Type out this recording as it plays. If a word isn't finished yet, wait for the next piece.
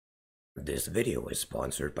This video is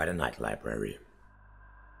sponsored by the Night Library.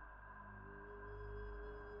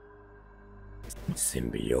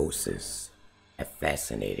 Symbiosis, a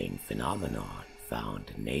fascinating phenomenon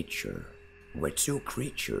found in nature, where two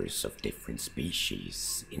creatures of different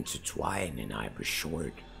species intertwine in either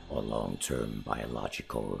short or long-term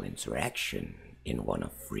biological interaction in one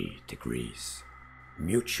of 3 degrees.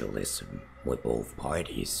 Mutualism, where both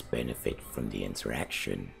parties benefit from the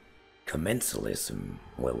interaction. Commensalism,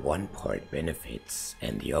 where one part benefits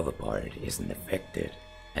and the other part isn't affected.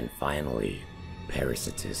 And finally,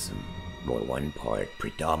 parasitism, where one part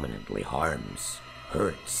predominantly harms,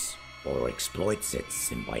 hurts, or exploits its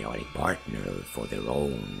symbiotic partner for their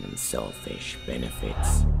own and selfish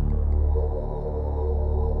benefits.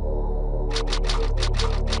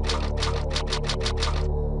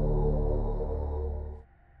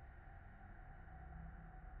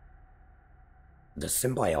 The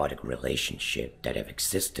symbiotic relationship that have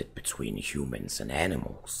existed between humans and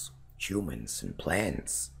animals, humans and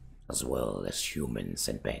plants, as well as humans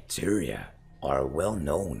and bacteria, are well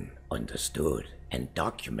known, understood, and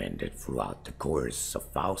documented throughout the course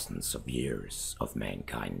of thousands of years of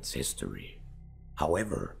mankind's history.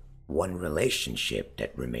 However, one relationship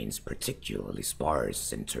that remains particularly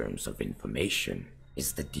sparse in terms of information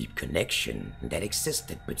is the deep connection that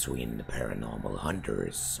existed between the paranormal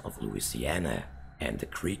hunters of Louisiana and the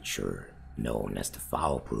creature known as the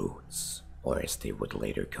Foulbroods, or as they would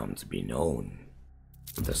later come to be known,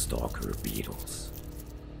 the Stalker Beetles.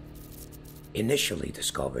 Initially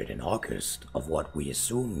discovered in August of what we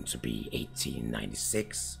assume to be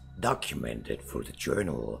 1896, documented through the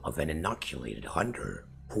journal of an inoculated hunter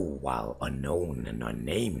who, while unknown and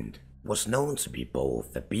unnamed, was known to be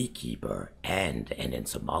both a beekeeper and an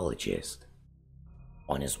entomologist.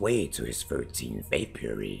 On his way to his 13th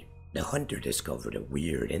apiary, the hunter discovered a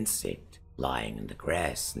weird insect lying in the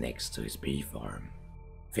grass next to his bee farm.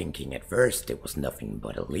 Thinking at first it was nothing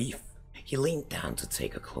but a leaf, he leaned down to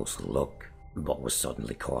take a closer look, but was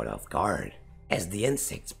suddenly caught off guard as the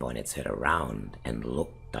insect spun its head around and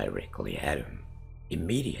looked directly at him.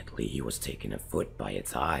 Immediately he was taken afoot by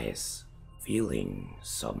its eyes, feeling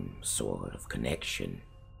some sort of connection.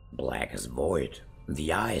 Black as void,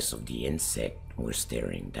 the eyes of the insect were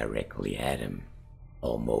staring directly at him,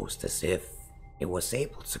 almost as if it was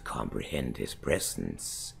able to comprehend his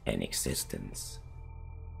presence and existence.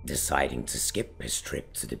 Deciding to skip his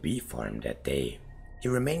trip to the bee farm that day, he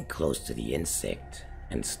remained close to the insect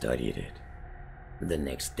and studied it. The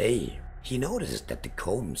next day, he noticed that the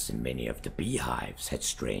combs in many of the beehives had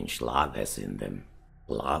strange larvae in them.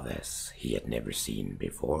 Larvae he had never seen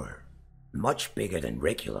before. Much bigger than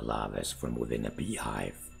regular larvae from within a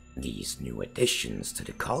beehive. These new additions to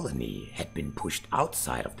the colony had been pushed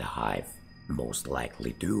outside of the hive, most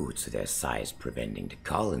likely due to their size preventing the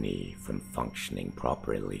colony from functioning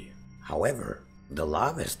properly. However, the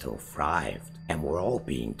larvae still thrived and were all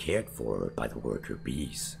being cared for by the worker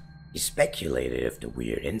bees. He speculated if the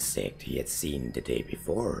weird insect he had seen the day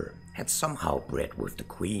before had somehow bred with the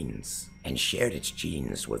queens and shared its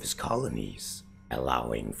genes with his colonies,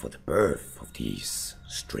 allowing for the birth of these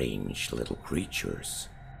strange little creatures.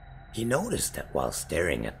 He noticed that while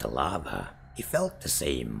staring at the larva, he felt the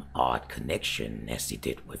same odd connection as he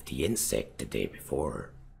did with the insect the day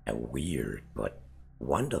before, a weird but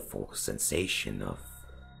wonderful sensation of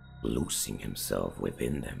losing himself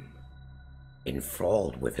within them.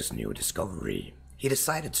 Enthralled with his new discovery, he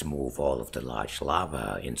decided to move all of the large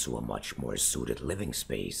larvae into a much more suited living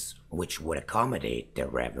space, which would accommodate their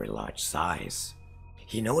rather large size.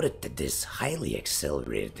 He noted that this highly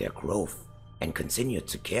accelerated their growth and continued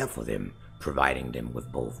to care for them, providing them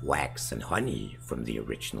with both wax and honey from the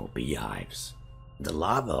original beehives. The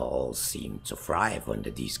larvae all seemed to thrive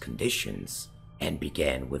under these conditions and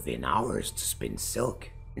began within hours to spin silk,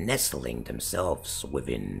 nestling themselves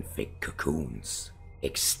within thick cocoons.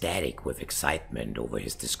 Ecstatic with excitement over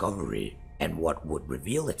his discovery and what would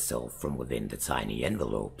reveal itself from within the tiny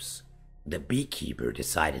envelopes, the beekeeper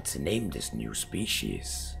decided to name this new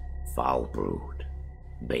species Foulbrood,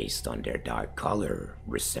 based on their dark color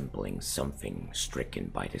resembling something stricken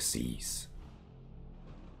by disease.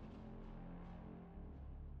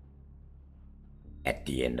 At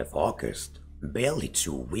the end of August, barely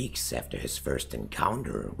 2 weeks after his first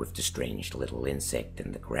encounter with the strange little insect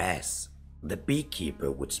in the grass, the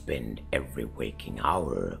beekeeper would spend every waking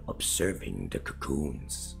hour observing the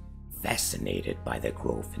cocoons. Fascinated by their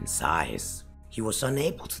growth in size, he was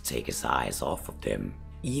unable to take his eyes off of them,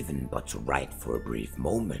 even but to write for a brief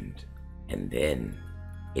moment, and then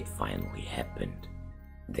it finally happened.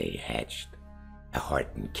 They hatched. A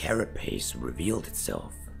hardened carapace revealed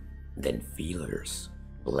itself, then feelers,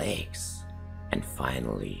 legs, and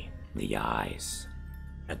finally the eyes.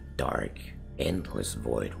 A dark, endless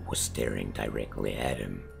void was staring directly at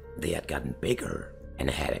him. They had gotten bigger and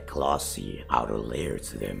had a glossy outer layer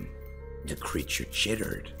to them. The creature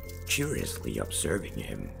chittered, curiously observing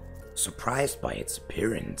him. Surprised by its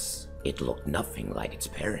appearance, it looked nothing like its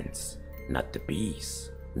parents, not the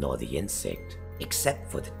bees, nor the insect, except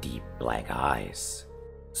for the deep black eyes.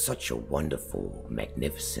 Such a wonderful,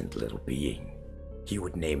 magnificent little being. He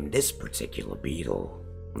would name this particular beetle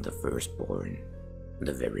the firstborn,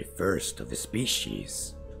 the very first of his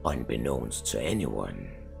species, unbeknownst to anyone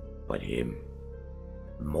but him.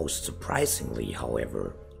 Most surprisingly,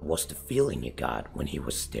 however, was the feeling he got when he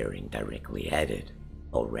was staring directly at it,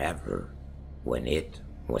 or rather, when it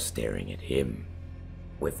was staring at him.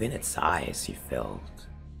 Within its eyes he felt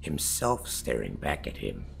himself staring back at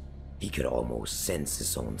him. He could almost sense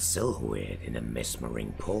his own silhouette in a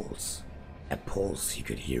mesmering pulse, a pulse he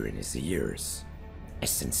could hear in his ears, a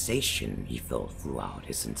sensation he felt throughout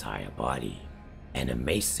his entire body, an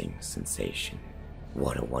amazing sensation.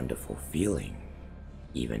 What a wonderful feeling,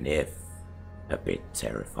 even if a bit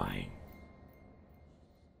terrifying.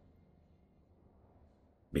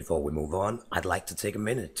 Before we move on, I'd like to take a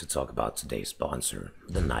minute to talk about today's sponsor,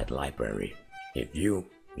 the Night Library. If you,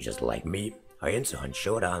 just like me, are into Hunt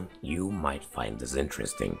Showdown, you might find this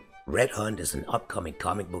interesting. Red Hunt is an upcoming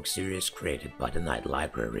comic book series created by the Night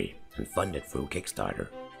Library and funded through Kickstarter.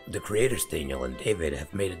 The creators Daniel and David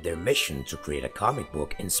have made it their mission to create a comic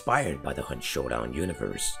book inspired by the Hunt Showdown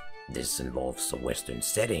universe. This involves a western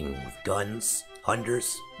setting with guns,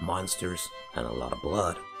 hunters, monsters, and a lot of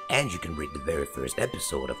blood. And you can read the very first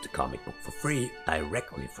episode of the comic book for free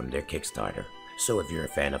directly from their Kickstarter. So if you're a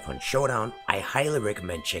fan of Hunt Showdown, I highly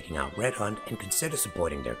recommend checking out Red Hunt and consider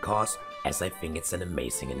supporting their cause, as I think it's an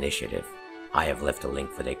amazing initiative. I have left a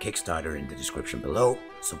link for their Kickstarter in the description below,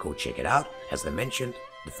 so go check it out. As I mentioned,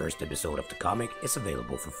 the first episode of the comic is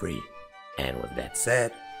available for free. And with that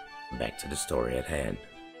said, back to the story at hand.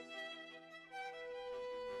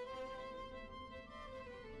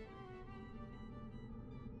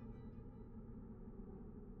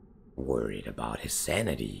 Worried about his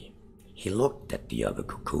sanity, he looked at the other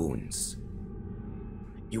cocoons.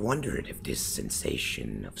 He wondered if this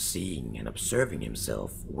sensation of seeing and observing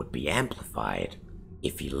himself would be amplified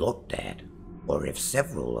if he looked at, or if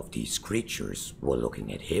several of these creatures were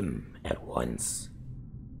looking at him at once.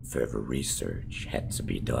 Further research had to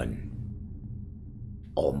be done.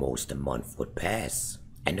 Almost a month would pass,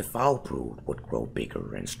 and the Foulbrood would grow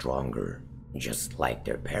bigger and stronger, just like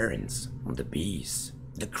their parents, the bees.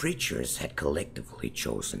 The creatures had collectively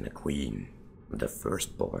chosen a queen, the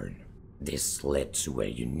firstborn. This led to a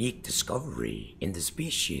unique discovery in the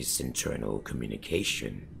species' internal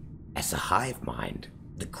communication. As a hive mind,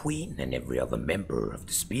 the queen and every other member of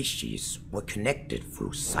the species were connected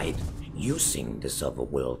through sight, using this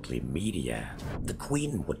otherworldly media. The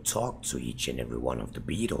queen would talk to each and every one of the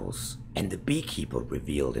beetles, and the beekeeper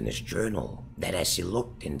revealed in his journal that as he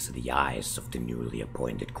looked into the eyes of the newly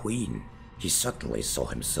appointed queen, he suddenly saw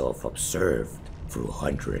himself observed through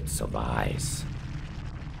hundreds of eyes.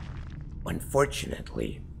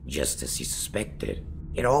 Unfortunately, just as he suspected,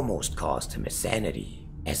 it almost cost him his sanity,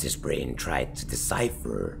 as his brain tried to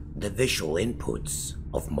decipher the visual inputs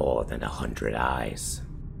of more than 100 eyes.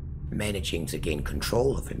 Managing to gain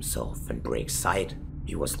control of himself and break sight,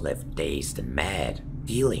 he was left dazed and mad,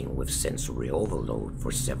 dealing with sensory overload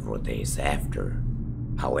for several days after.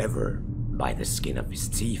 However, by the skin of his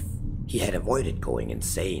teeth, he had avoided going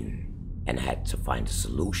insane and had to find a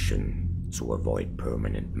solution to avoid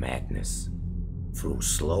permanent madness. Through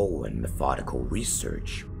slow and methodical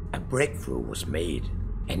research, a breakthrough was made,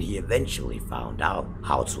 and he eventually found out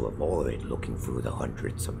how to avoid looking through the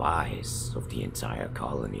hundreds of eyes of the entire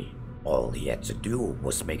colony. All he had to do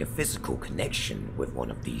was make a physical connection with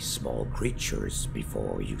one of these small creatures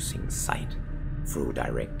before using sight. Through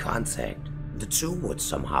direct contact, the two would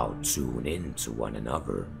somehow tune in to one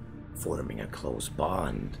another, forming a close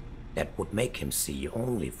bond that would make him see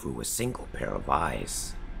only through a single pair of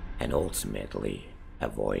eyes, and ultimately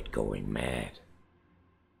avoid going mad.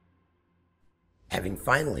 Having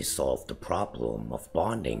finally solved the problem of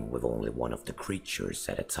bonding with only one of the creatures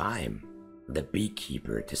at a time, the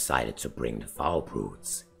beekeeper decided to bring the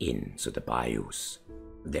Foulbroods into the bayous.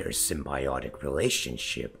 Their symbiotic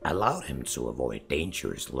relationship allowed him to avoid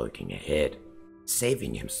dangers lurking ahead,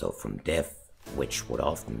 saving himself from death, which would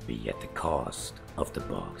often be at the cost of the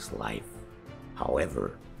bug's life.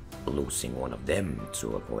 However, losing one of them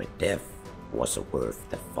to avoid death was a worth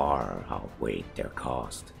that far outweighed their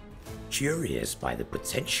cost. Curious by the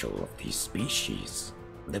potential of these species,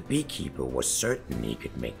 The beekeeper was certain he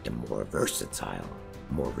could make them more versatile,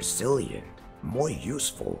 more resilient, more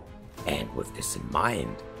useful, and with this in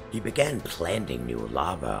mind, he began planting new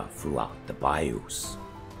larvae throughout the bayous.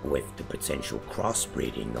 With the potential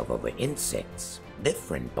crossbreeding of other insects,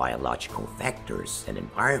 different biological factors and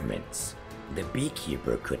environments, the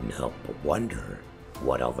beekeeper couldn't help but wonder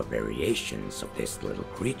what other variations of this little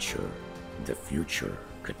creature the future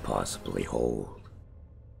could possibly hold.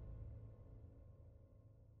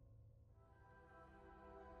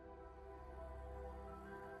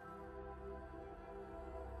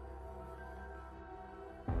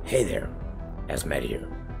 Hey there, Asmet here.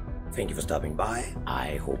 Thank you for stopping by.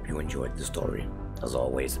 I hope you enjoyed the story. As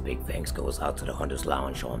always, a big thanks goes out to the Hunters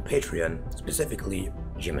Lounge on Patreon, specifically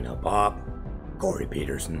Jim and Bob, Corey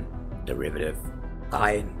Peterson, Derivative,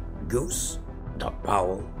 Kyan, Goose, Doc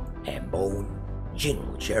Powell, Ambone, Gino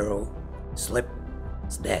Lucero, Slip,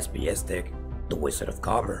 Stasbiestic, The Wizard of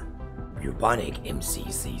Cover, Bubonic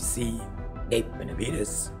MCCC, Ape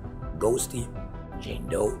Benavides, Ghosty, Jane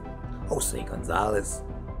Doe, Jose Gonzalez,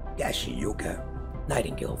 Gashi Yuka,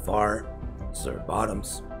 Nightingale Far, Sir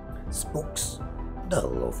Bottoms, Spooks, The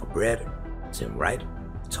Loaf of Bread, Tim Wright,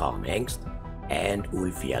 Tom Hengst, and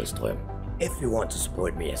Ulf Fjellström. If you want to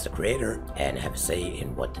support me as a creator and have a say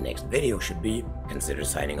in what the next video should be, consider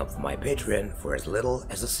signing up for my Patreon for as little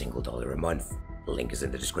as $1 a month. The link is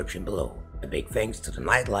in the description below. A big thanks to the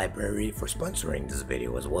Night Library for sponsoring this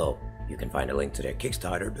video as well. You can find a link to their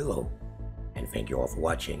Kickstarter below. And thank you all for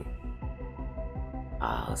watching.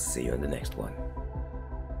 I'll see you in the next one.